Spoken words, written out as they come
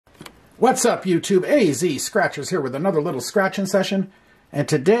What's up, YouTube? AZ Scratchers here with another little scratching session. And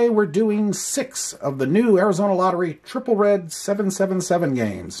today we're doing 6 of the new Arizona Lottery Triple Red 777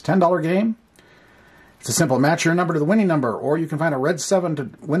 games. $10 game. It's a simple match your number to the winning number, or you can find a red 7 to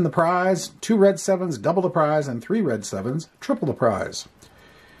win the prize, 2 red 7s double the prize, and 3 red 7s triple the prize.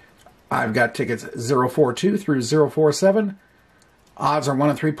 I've got tickets 042 through 047. Odds are 1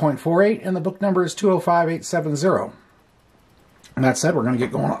 in 3.48, and the book number is 205870. And that said, we're going to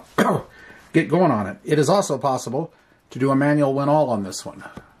get going on it. It is also possible to do a manual win all on this one.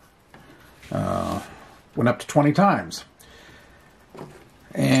 Went up to 20 times.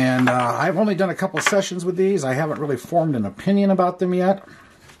 And I've only done a couple sessions with these. I haven't really formed an opinion about them yet.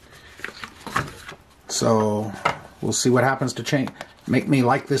 So we'll see what happens to make me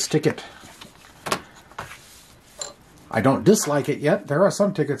like this ticket. I don't dislike it yet. There are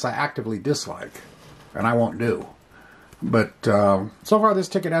some tickets I actively dislike, and I won't do. But so far this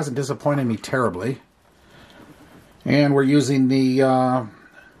ticket hasn't disappointed me terribly. And we're using the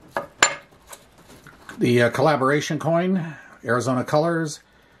collaboration coin, Arizona Colors,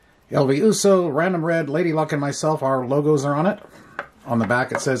 LV Uso, Random Red, Lady Luck, and myself. Our logos are on it. On the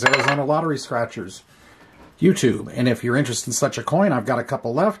back it says Arizona Lottery Scratchers, YouTube. And if you're interested in such a coin, I've got a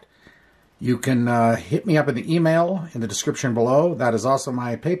couple left. You can hit me up in the email in the description below. That is also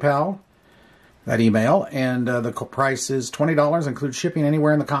my PayPal, that email. And the price is $20, includes shipping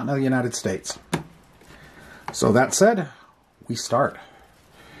anywhere in the continent of the United States. So that said, we start.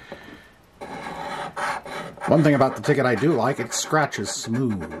 One thing about the ticket I do like, it scratches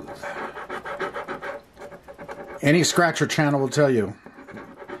smooth. Any scratcher channel will tell you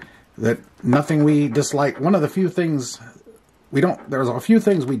that nothing we dislike. One of the few things there's a few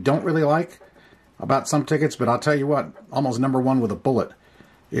things we don't really like about some tickets, but I'll tell you what, almost number one with a bullet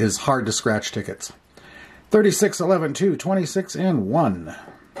is hard to scratch tickets. 36, 11, 2, 26, and 1.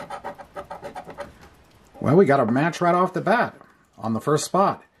 Well, we got a match right off the bat on the first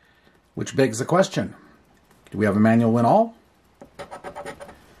spot, which begs the question, do we have a manual win all?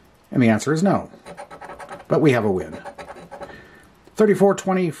 And the answer is no. But we have a win. 34,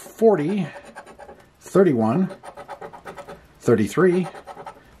 20, 40, 31, 33,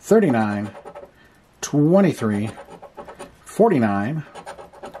 39, 23, 49,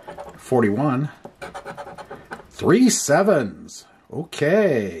 41, 3 7s.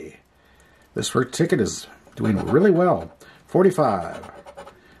 Okay. This first ticket is doing really well. 45,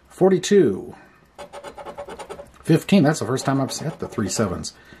 42, 15. That's the first time I've set the 3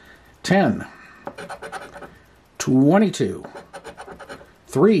 7s. 10, 22,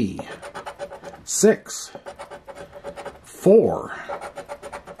 3, 6, 4,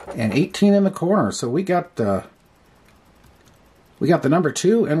 and 18 in the corner. So we got the number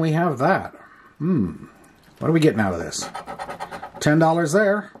 2, and we have that. What are we getting out of this? $10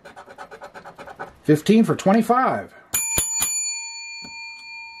 there. 15 for 25.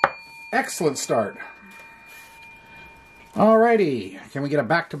 Excellent start. Alrighty, can we get a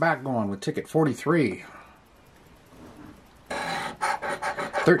back-to-back going with ticket 43?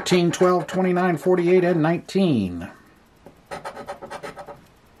 13, 12, 29, 48, and 19.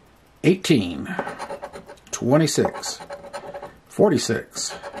 18, 26,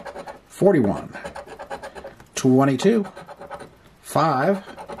 46, 41, 22, 5,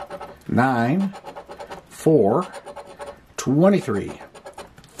 9, 4, 23,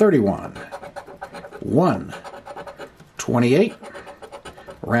 31, 1, 28,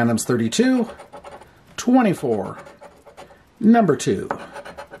 randoms 32, 24, number 2,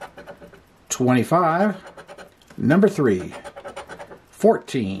 25, number 3,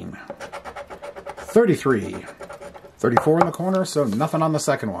 14, 33, 34 in the corner, so nothing on the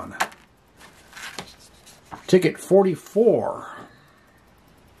second one. Ticket 44.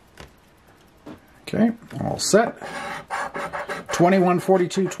 Okay, all set. 21,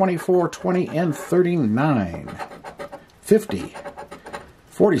 42, 24, 20, and 39. 50,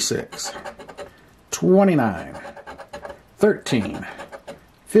 46, 29, 13,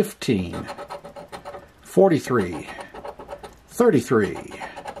 15, 43, 33,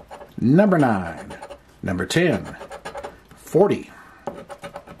 number 9, number 10, 40,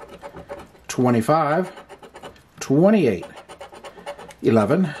 25, 28,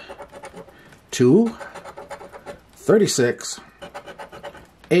 11, 2, 36,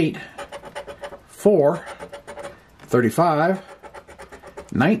 8, 4, 35,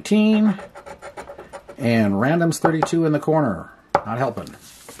 19, and randoms 32 in the corner. Not helping.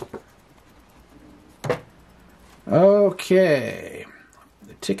 Okay,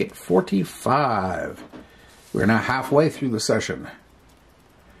 ticket 45. We're now halfway through the session.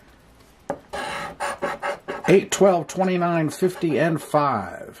 8, 12, 29, 50, and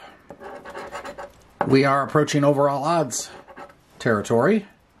 5. We are approaching overall odds territory.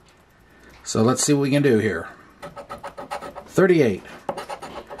 So let's see what we can do here. 38,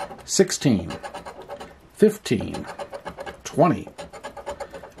 16, 15, 20,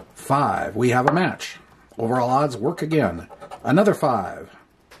 5. We have a match. Overall odds work again. Another 5.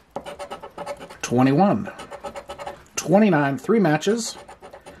 21, 29, 3 matches.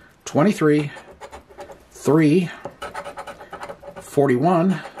 23, 3,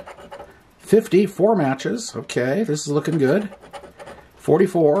 41, 50, 4 matches. Okay, this is looking good.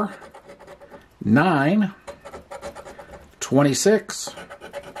 44, 9, 26,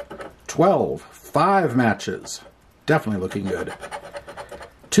 12, 5 matches. Definitely looking good.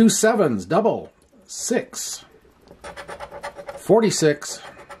 2 sevens, double, 6, 46,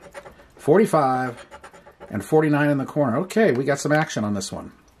 45, and 49 in the corner. Okay, we got some action on this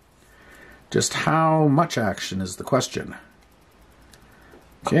one. Just how much action is the question.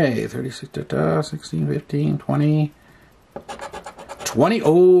 Okay, 36, 16, 15, 20, 20.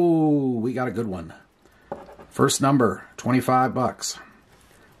 Oh, we got a good one. First number, 25 bucks.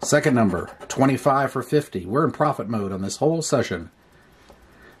 Second number, 25 for 50. We're in profit mode on this whole session.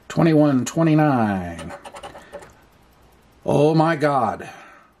 21, 29. Oh my God,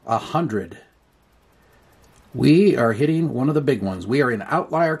 100. We are hitting one of the big ones. We are in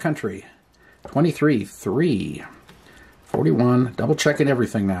outlier country. 23, 3. 41, double checking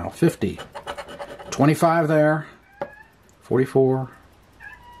everything now. 50. 25 there. 44,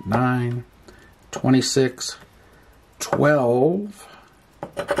 9, 26, 12.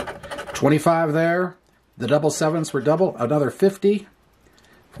 25 there. The double sevens were double. Another 50.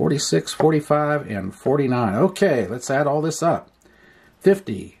 46, 45, and 49. Okay, let's add all this up.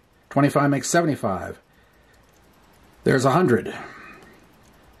 50. 25 makes 75. There's 100.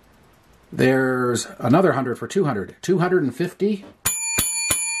 There's another 100 for 200. 250.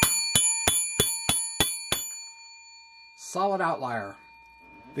 Solid outlier.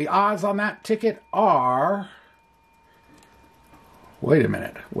 The odds on that ticket are... Wait a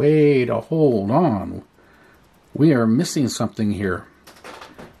minute. Hold on. We are missing something here.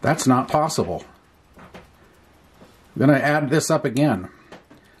 That's not possible. I'm going to add this up again.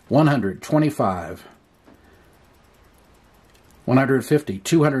 125. 150,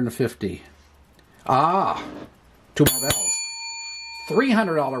 250. Ah, 2 more bells.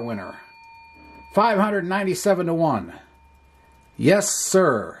 $300 winner. 597 to 1. Yes,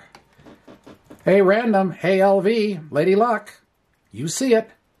 sir. Hey, Random. Hey, LV. Lady Luck. You see it.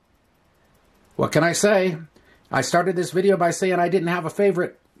 What can I say? I started this video by saying I didn't have a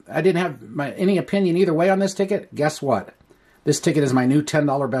favorite. I didn't have any opinion either way on this ticket. Guess what? This ticket is my new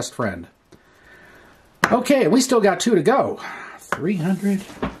 $10 best friend. Okay, we still got 2 to go. 300.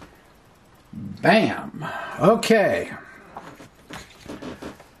 Bam. Okay.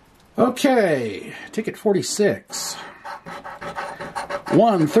 Okay. Ticket 46.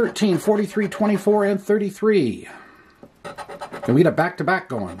 1, 13, 43, 24, and 33. Can we get a back-to-back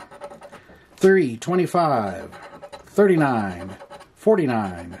going? 3, 25, 39,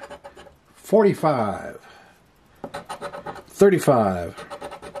 49, 45, 35,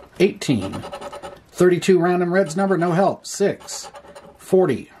 18, 32 random reds number, no help, 6,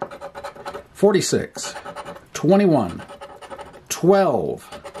 40, 46, 21,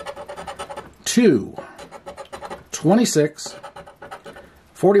 12, 2, 26,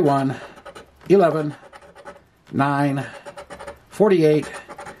 41, 11, 9, 48,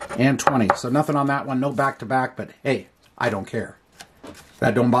 and 20. So nothing on that one, no back-to-back, but hey, I don't care.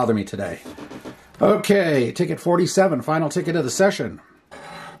 That don't bother me today. Okay, ticket 47, final ticket of the session.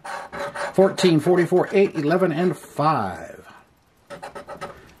 14, 44, 8, 11, and 5.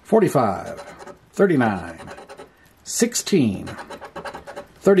 45, 39, 16,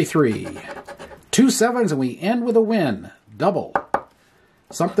 33. 2 sevens, and we end with a win. Double.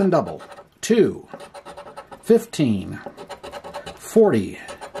 Something double. 2, 15, 40,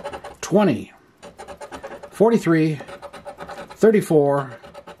 20, 43, 34,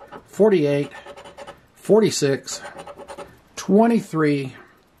 48, 46, 23,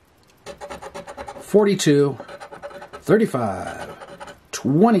 42, 35,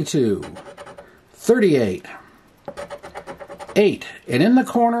 22, 38, 8. And in the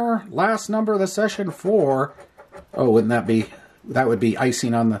corner, last number of the session, 4. Oh, wouldn't that be, that would be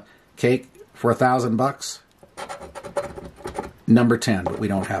icing on the cake for $1,000? Number 10, but we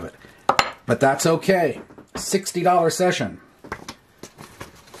don't have it. But that's okay. $60 session.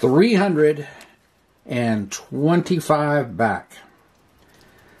 325 back.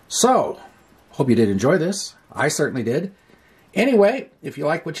 So, hope you did enjoy this. I certainly did. Anyway, if you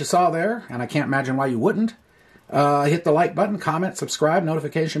like what you saw there, and I can't imagine why you wouldn't, hit the like button, comment, subscribe,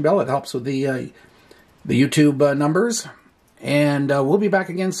 notification bell. It helps with the the YouTube numbers. And we'll be back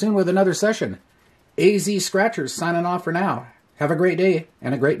again soon with another session. AZ Scratchers signing off for now. Have a great day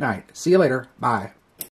and a great night. See you later. Bye.